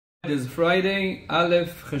Is Friday,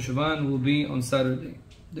 Aleph Cheshvan will be on Saturday.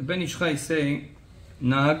 The Ben Ish Chai say,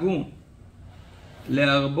 Nahagu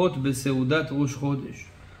le'arbot beseudat Rosh Chodesh.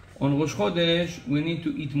 On Rosh Chodesh, we need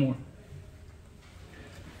to eat more.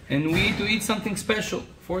 And we need to eat something special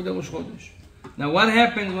for the Rosh Chodesh. Now what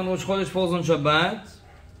happens when Rosh Chodesh falls on Shabbat?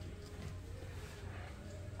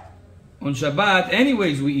 On Shabbat,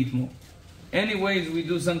 anyways we eat more. Anyways, we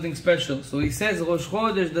do something special. So he says, Rosh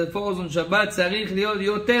Chodesh that falls on Shabbat, tzarich liot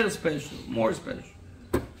yoter special, more special.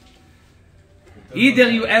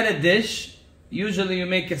 Either you add a dish, usually you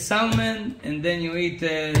make a salmon, and then you eat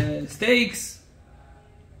steaks,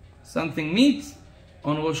 something meat.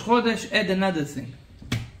 On Rosh Chodesh, add another thing.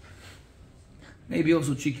 Maybe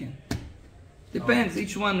also chicken. Depends,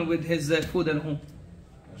 each one with his food at home.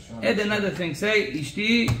 Add another thing. Say,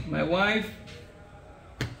 Ishti, my wife,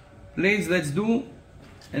 please, let's do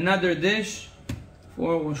another dish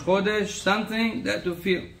for Rosh Chodesh, something that to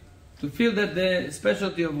feel that the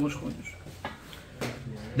specialty of Rosh Chodesh.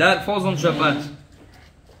 That falls on Shabbat.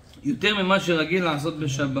 יותר ממה שרגיל לעשות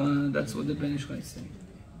בשבת, that's what the Ben Ish Chai is saying.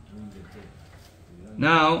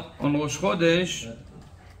 Now, on Rosh Chodesh,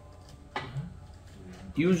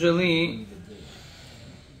 usually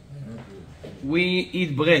we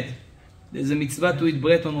eat bread. There's a mitzvah to eat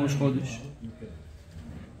bread on Rosh Chodesh.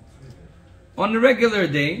 On a regular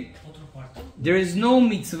day, there is no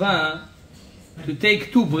mitzvah to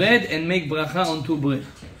take two bread and make bracha on two bread.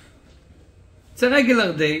 It's a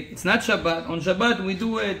regular day, it's not Shabbat. On Shabbat we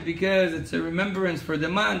do it because it's a remembrance for the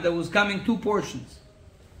man that was coming two portions.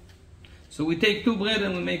 So we take two bread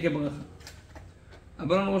and we make a bracha.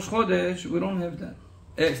 But on Rosh Chodesh we don't have that.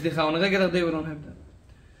 On a regular day we don't have that.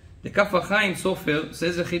 The Kaf HaChaim Sofer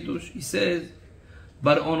says a chitush. He says,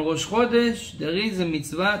 but on Rosh Chodesh, there is a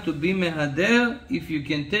mitzvah to be mehader if you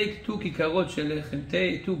can take two kikarot shel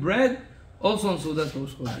lechem, two bread, also on Seudat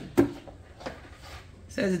Rosh Chodesh. He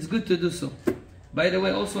says it's good to do so. By the way,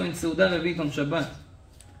 also in Seudah Revit on Shabbat,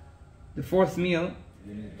 the fourth meal,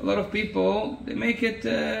 a lot of people, they make it,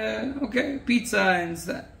 okay, pizza and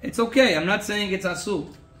stuff. It's okay, I'm not saying it's asur.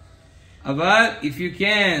 But if you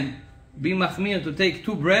can be machmir to take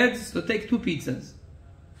two breads, to take two pizzas.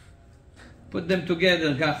 Put them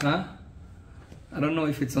together, kacha. I don't know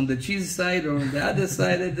if it's on the cheese side or on the other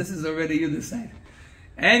side. This is already you decide.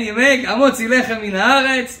 And you make amotzi lechem min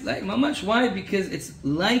haaretz. Like mamash. Why? Because it's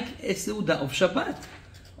like a seudah of Shabbat.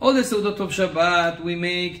 All the seudot of Shabbat we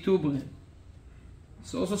make two bread.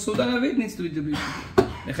 So also Seudah Revit needs to be the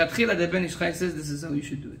Lechatchila, the Ben Ish Chai says this is how you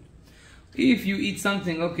should do it. If you eat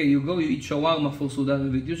something, okay, you eat shawarma for Seudah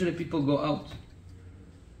Revit. Usually people go out.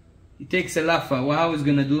 He takes a lafa. Well, how is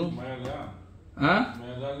going to do? אה?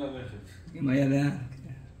 עם הידעה.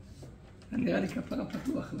 נראה לי כפרה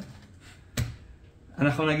פתוח.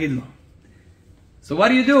 אנחנו נגיד לו. So what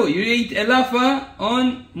do? You eat a lafa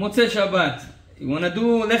on מוצא שבת. You want to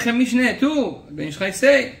do לחם משנה too. Ben Ish Chai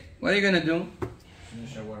say. What are you going to do?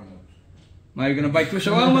 Are you going to buy two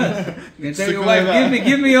shawarmas? You're going to tell your wife,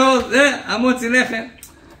 give me all. המוציא לחם.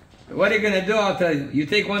 What are you going to do? I'll tell you. You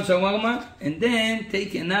take one shawarma and then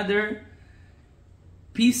take another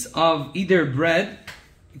piece of either bread.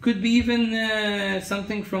 It could be even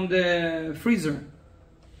something from the freezer,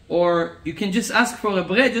 or you can just ask for a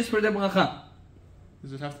bread just for the bracha.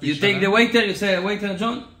 Does it have to be you take the waiter, you say, waiter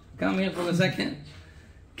John, come here for a second,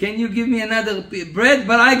 can you give me another bread,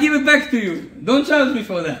 but I give it back to you, don't charge me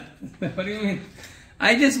for that. What do you mean?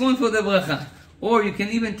 I just want for the bracha. Or you can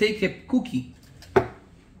even take a cookie.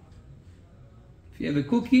 If you have a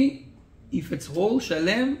cookie, if it's whole,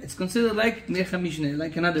 shalem, it's considered like lechem mishneh,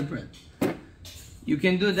 like another bread. You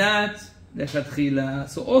can do that, lechatchila.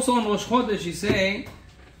 So also on Rosh Chodesh, he say,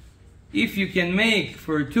 if you can make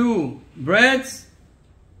for two breads,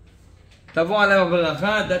 tavo alei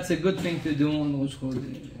beracha, that's a good thing to do on Rosh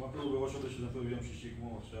Chodesh.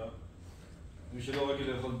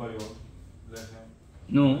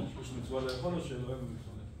 No.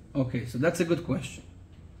 Okay, so that's a good question.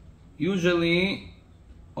 Usually,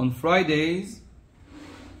 on Fridays,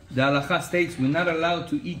 the halacha states we're not allowed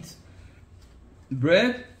to eat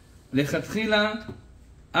bread lechatchila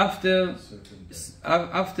after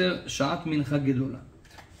Sha'at Mincha Gedola,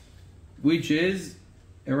 which is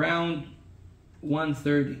around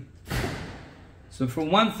 1:30. So from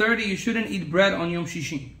 1:30 you shouldn't eat bread on Yom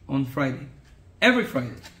Shishi, on Friday, every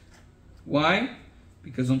Friday. Why?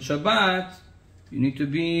 Because on Shabbat you need to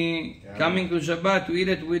be coming to Shabbat to eat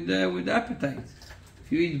it with appetite.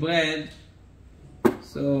 If you eat bread,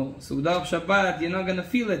 so without Shabbat, you're not going to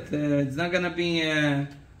feel it. It's not going to be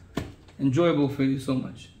enjoyable for you so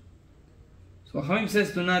much. So Chachamim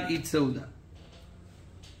says to not eat Seudah.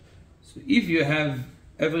 So if you have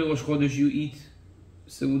every Rosh Chodesh you eat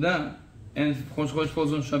Seudah, and if Rosh Chodesh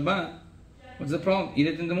falls on Shabbat, what's the problem? Eat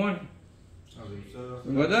it in the morning.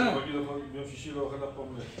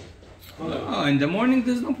 Oh, in the morning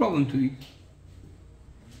there's no problem to eat.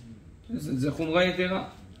 זה חומרה יתרה.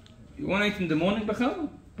 You want to eat in the morning בכלל?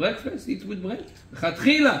 Breakfast, eat with bread.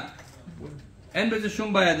 לכתחילה. אין בזה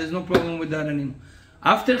שום בעיה, there's no problem with that anymore.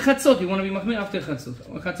 After חצות, you want to be מחמיר after חצות.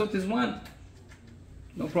 חצות is one.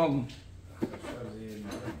 No problem.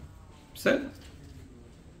 בסדר.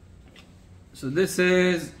 So this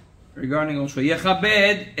is regarding ראש חודש.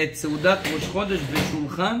 יכבד את סעודת ראש חודש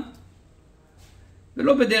בשולחן,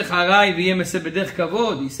 ולא בדרך עראי ויהיה מסה בדרך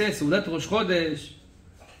כבוד. יישא סעודת ראש חודש.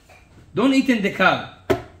 Don't eat in the car.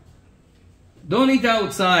 Don't eat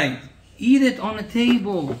outside. Eat it on a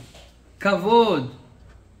table. Kavod.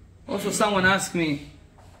 Also, someone asked me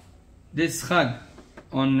this Chag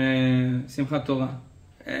on Simchat Torah.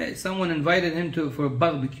 Someone invited him for a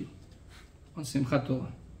barbecue on Simchat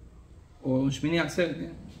Torah. Or on Shmini Atzeret. Yeah.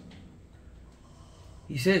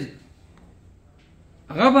 He says,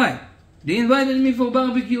 Rabbi, they invited me for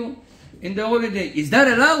barbecue in the holiday. Is that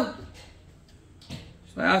allowed?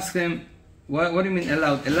 So I asked him, what do you mean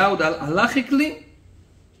allowed? Allowed halachically?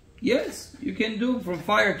 Yes, you can do from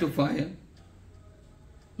fire to fire.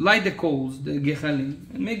 Light the coals, the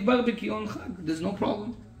gechalim, and make barbecue on Chag. There's no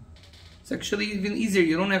problem. It's actually even easier.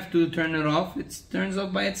 You don't have to turn it off. It turns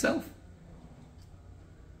off by itself.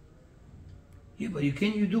 Yeah, but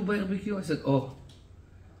you do barbecue? I said, oh.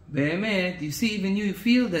 Be'emet, you see, even you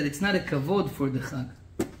feel that it's not a kavod for the Chag.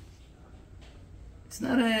 It's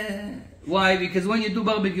not a... Why? Because when you do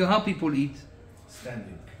barbecue, how people eat?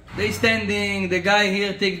 Standing. They standing, the guy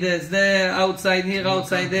here take this there, outside here,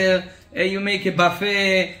 outside there. You make a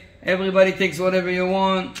buffet, everybody takes whatever you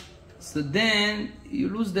want. So then, you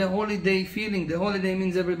lose the holiday feeling. The holiday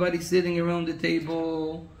means everybody sitting around the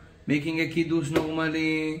table, making a kiddush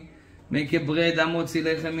normally, make a bread, amotzi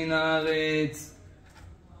lechem min haaretz.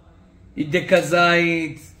 Eat the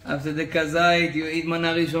kazait. After the kazait, you eat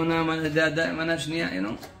mana rishona, mana shniya, you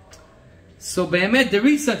know. So, be'emet, there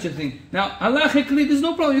is such a thing. Now, halachically, there's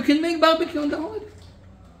no problem. You can make barbecue on the holiday.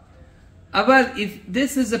 But if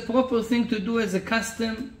this is a proper thing to do as a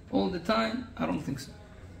custom all the time, I don't think so.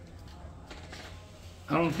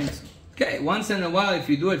 I don't think so. Okay, once in a while, if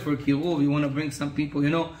you do it for kiruv, you want to bring some people, you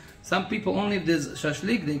know, some people, only if there's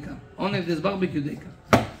shashlik, they come. Only if there's barbecue, they come.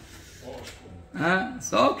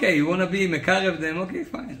 So, okay, you want to be mekarev them, okay,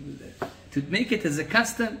 fine. To make it as a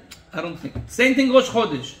custom, I don't think. Same thing, Rosh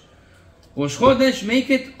Chodesh. Rosh Chodesh, make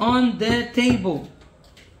it on the table.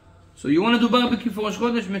 So you want to do barbecue for Rosh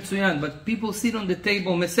Chodesh, metzuyan, but people sit on the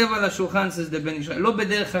table, mesev al shulchan, says the Ben Israel, lo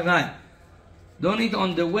bederech harai. Don't eat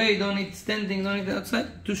on the way, don't eat standing, don't eat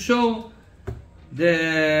outside, to show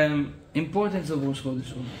the importance of Rosh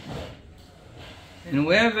Chodesh. And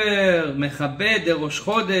whoever mechabed the Rosh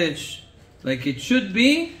Chodesh like it should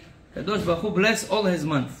be, Kadosh Baruch Hu bless all his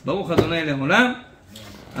months. Baruch Adonai le'olam.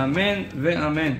 Amen ve'amen.